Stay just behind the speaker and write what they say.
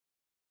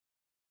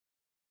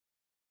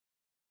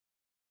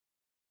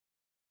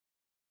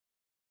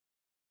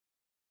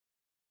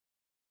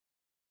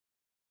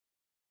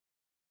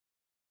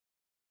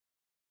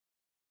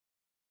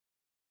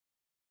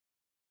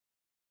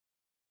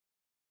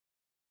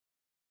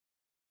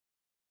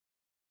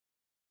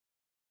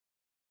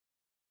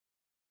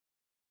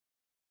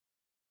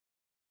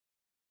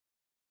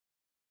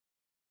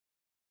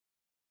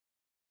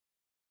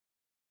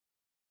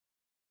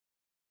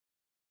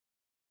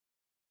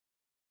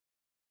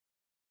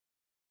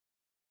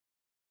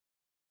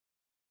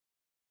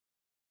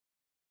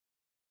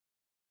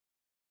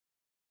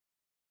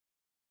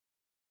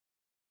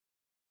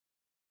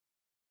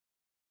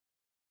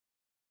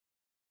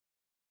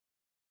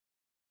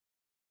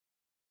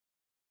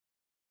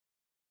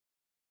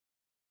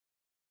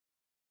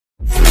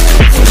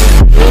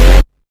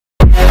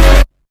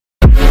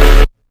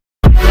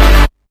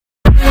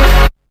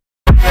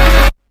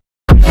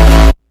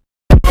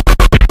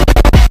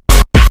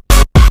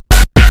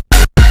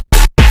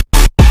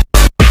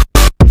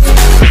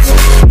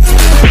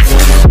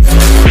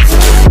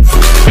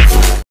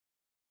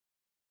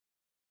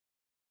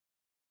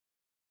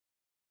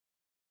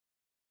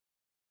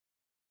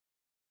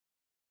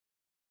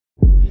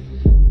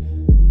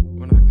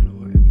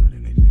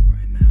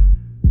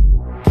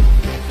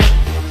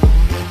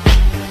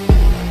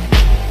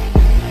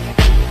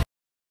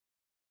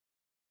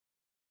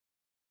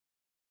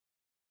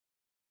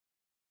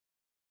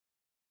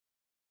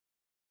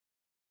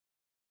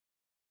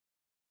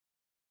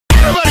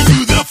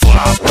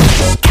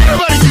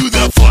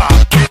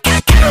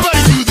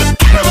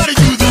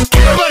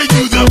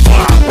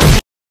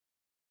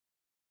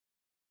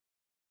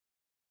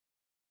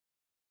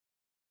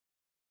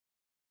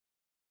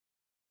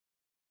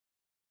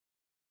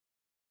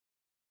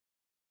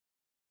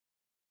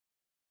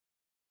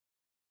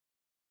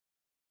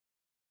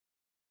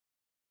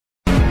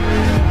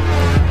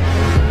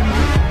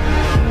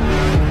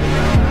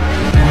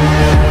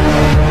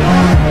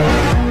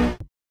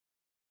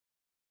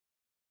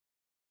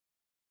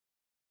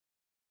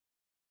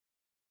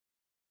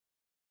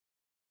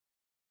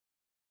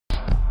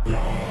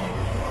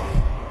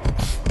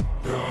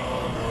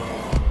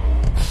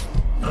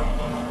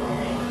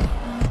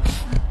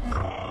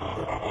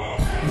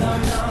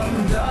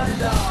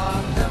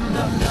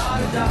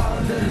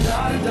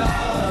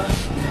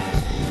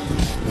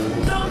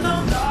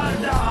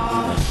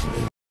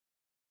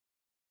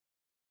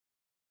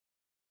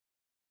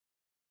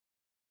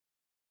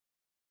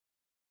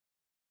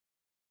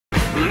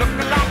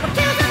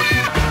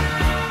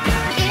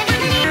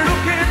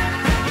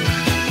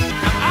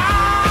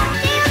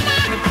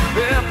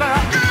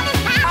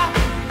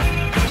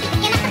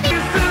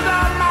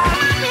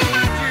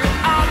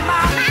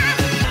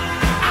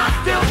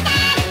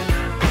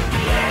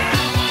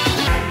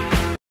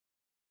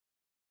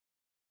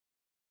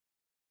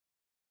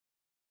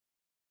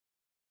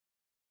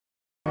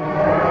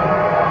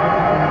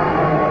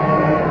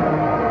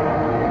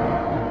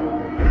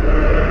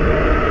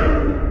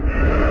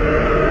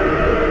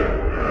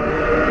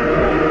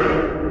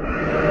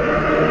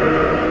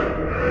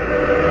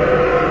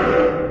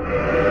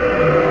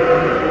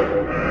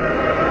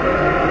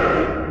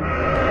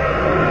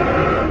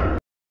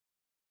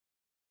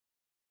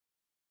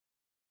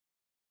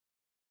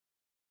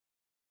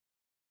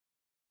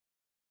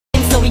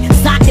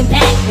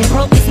And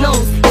broke his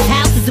nose. His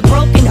house is a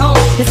broken home.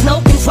 There's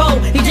no control.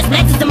 He just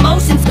lets his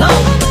emotions go.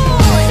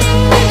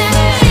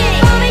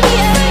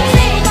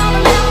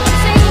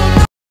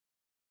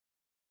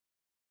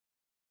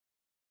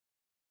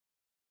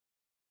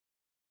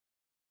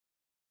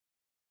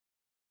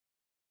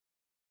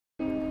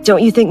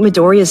 Don't you think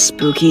Midoriya's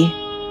spooky?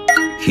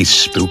 He's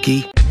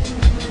spooky?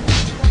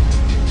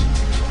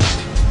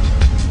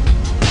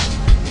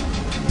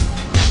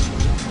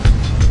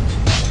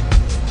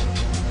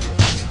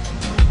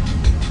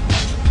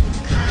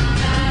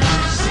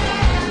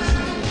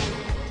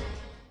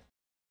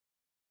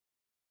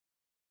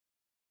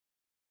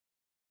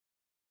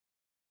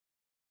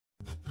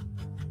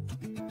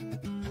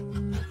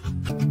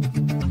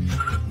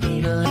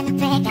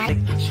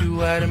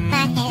 You out of my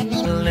head,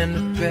 needle in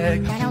the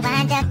bag. Gonna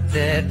wind up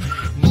dead.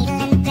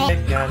 Needle in the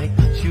bag. Gotta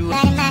get you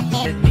out of my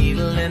head,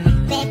 needle in the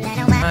bag.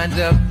 Gonna wind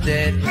up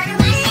dead.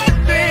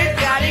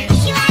 Gotta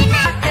get you out of my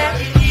head,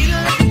 needle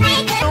in the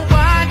bag. Gonna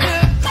wind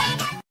up.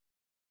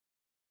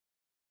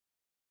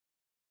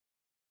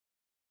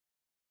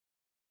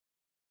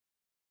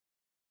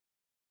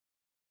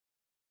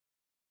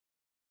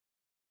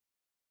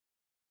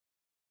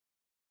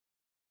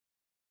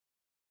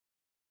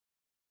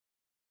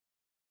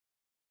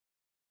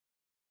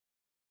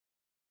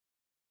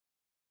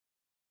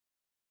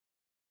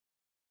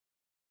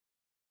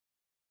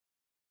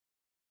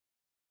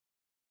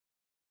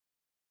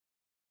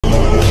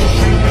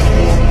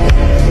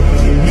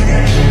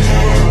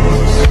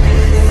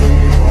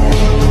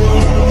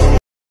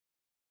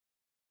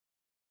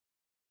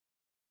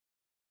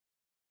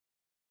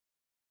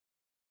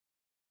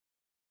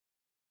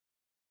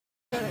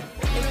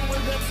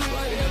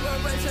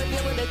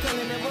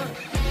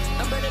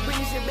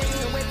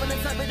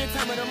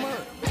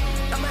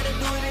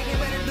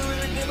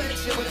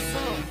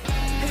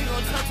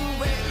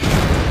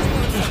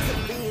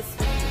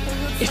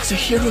 It's a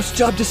hero's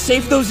job to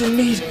save those in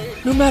need,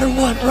 no matter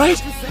what,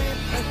 right?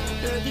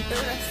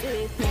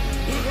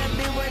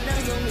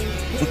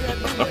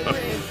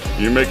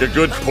 You make a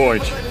good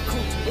point.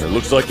 It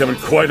looks like I'm in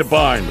quite a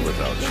bind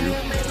without you.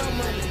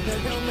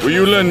 Will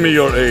you lend me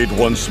your aid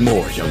once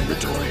more, young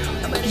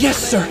Midoriya? Yes,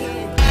 sir.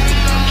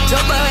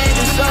 Jump ahead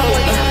and show,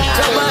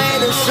 jump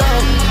ahead and show.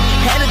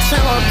 Had to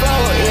turn my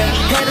bow, yeah,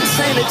 had to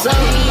turn the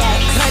tone.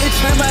 Had to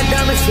turn my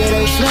diamonds, yeah,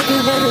 they smoking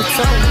in the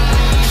tone.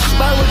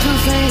 Spot what you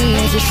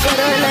saying, just shut up,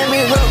 let me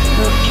roll.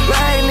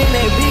 Riding in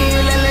that beat,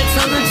 let me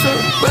tell the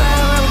truth.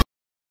 Ride.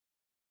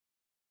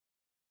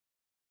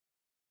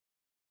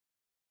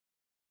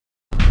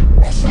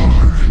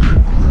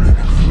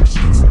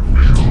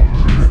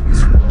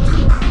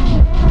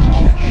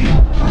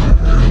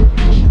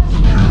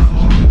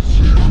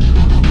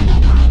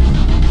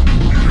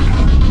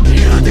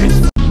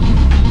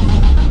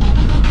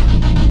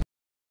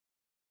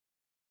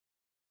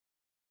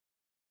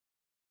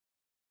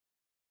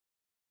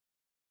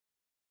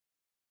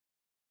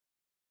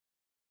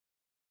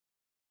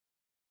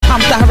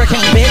 Comes the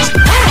hurricane, bitch.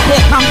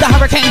 Here comes the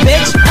hurricane,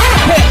 bitch.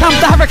 Here comes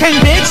the hurricane,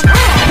 bitch.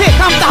 Here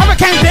comes the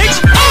hurricane, bitch.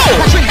 Oh!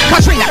 Katrina,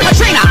 Katrina,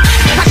 Katrina.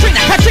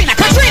 Katrina, Katrina,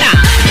 Katrina.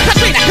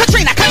 Katrina,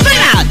 Katrina,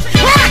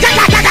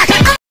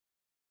 Katrina.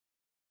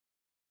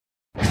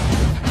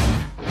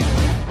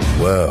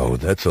 Wow,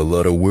 that's a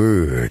lot of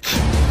words.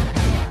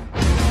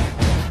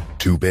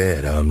 Too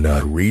bad I'm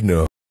not reading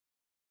them.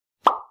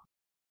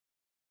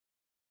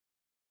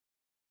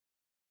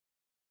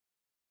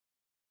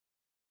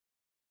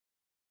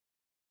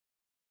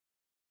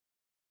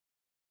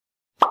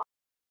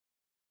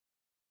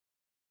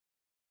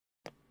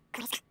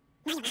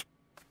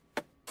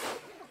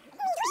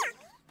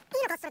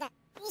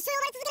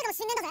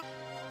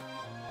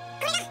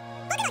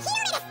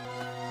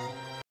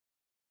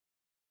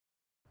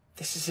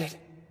 This is it.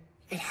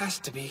 It has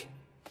to be.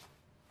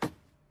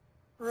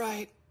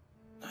 Right.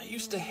 I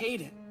used to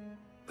hate it,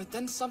 but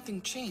then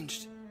something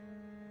changed.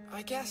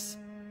 I guess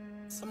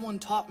someone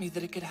taught me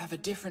that it could have a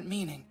different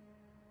meaning,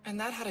 and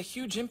that had a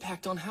huge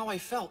impact on how I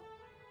felt.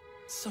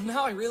 So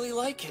now I really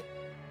like it.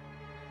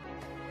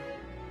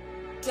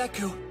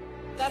 Deku,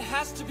 that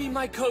has to be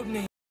my code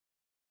name.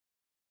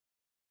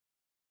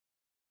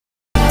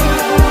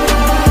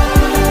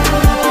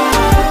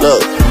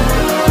 Look,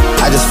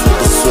 I just flipped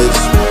the switch.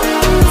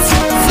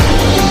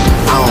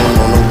 I don't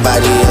know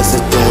nobody else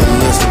is doing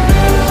this.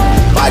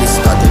 Body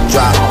start to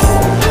drop.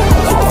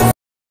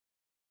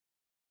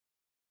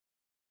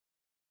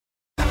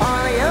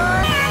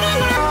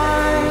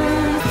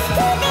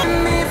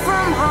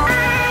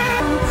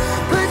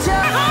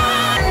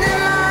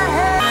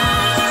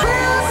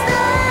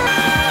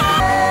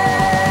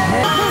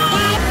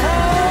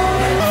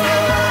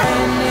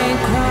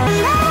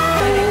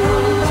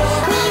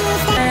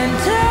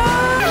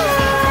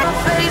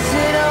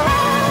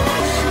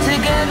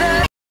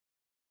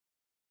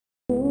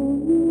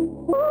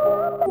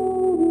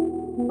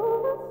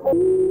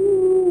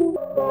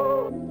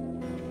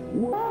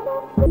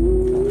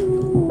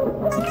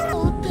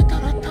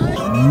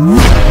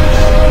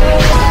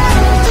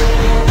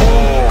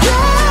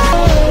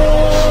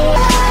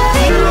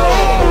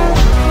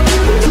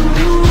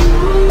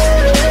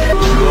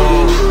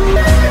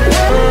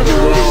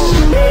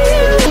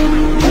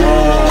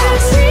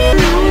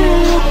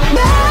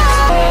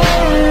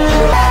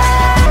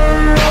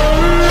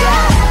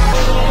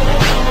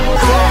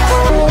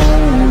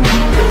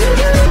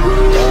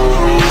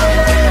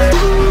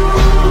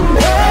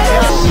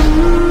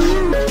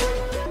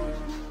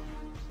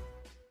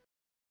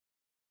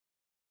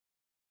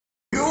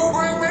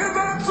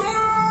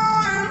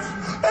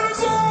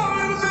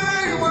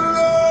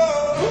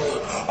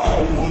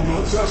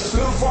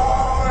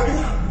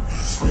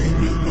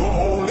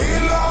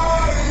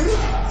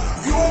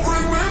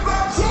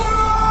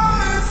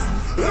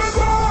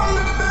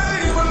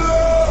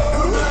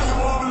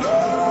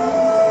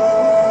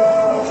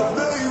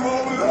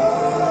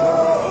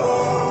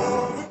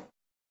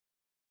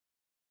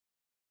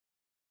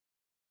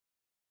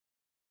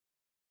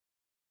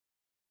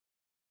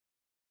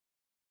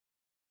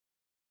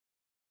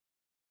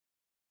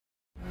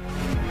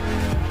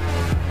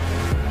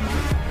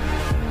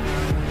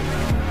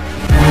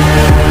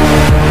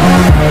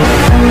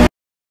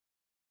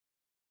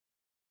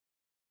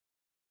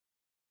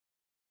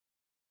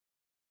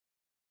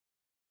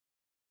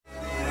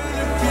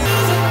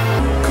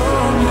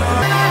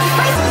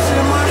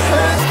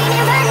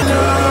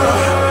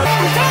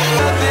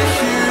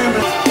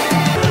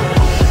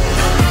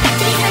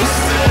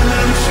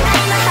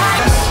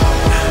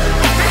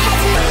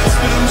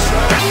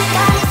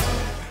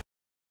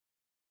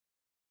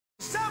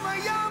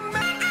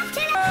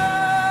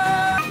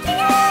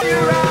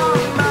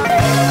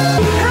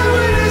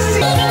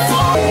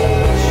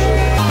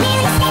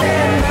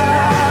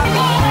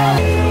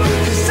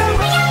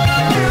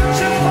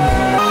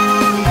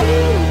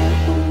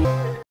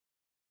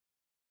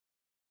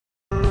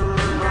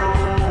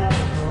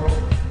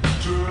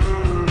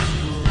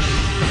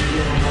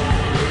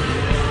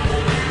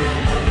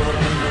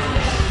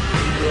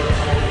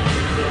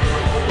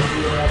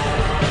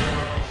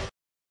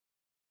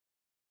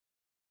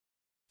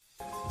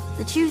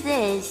 The truth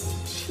is,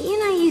 she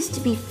and I used to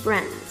be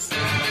friends.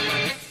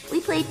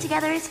 We played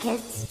together as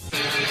kids.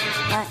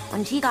 But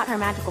when she got her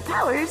magical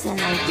powers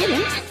and I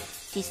didn't,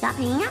 she stopped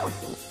hanging out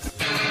with me.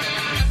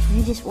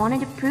 I just wanted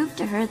to prove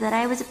to her that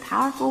I was a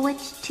powerful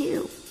witch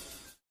too.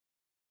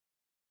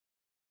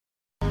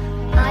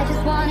 I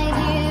just wanted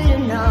you to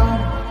know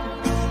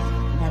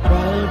that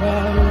baby,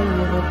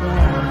 you're the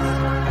best.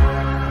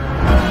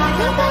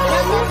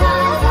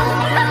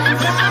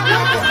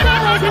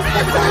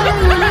 I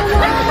think I